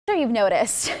sure you've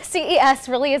noticed, CES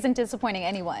really isn't disappointing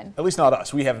anyone. At least not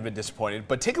us. We haven't been disappointed.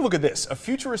 But take a look at this. A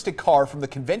futuristic car from the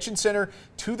convention center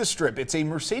to the strip. It's a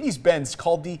Mercedes-Benz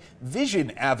called the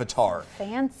Vision Avatar.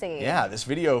 Fancy. Yeah, this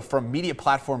video from media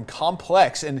platform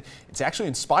Complex, and it's actually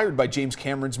inspired by James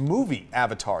Cameron's movie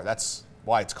Avatar. That's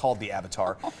why it's called the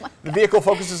Avatar. The vehicle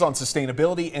focuses on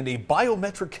sustainability and a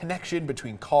biometric connection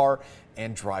between car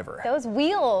and driver. Those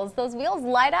wheels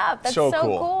light up. That's so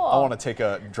cool. I want to take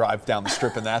a drive down the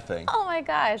strip in that thing. Oh my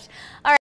gosh. All right.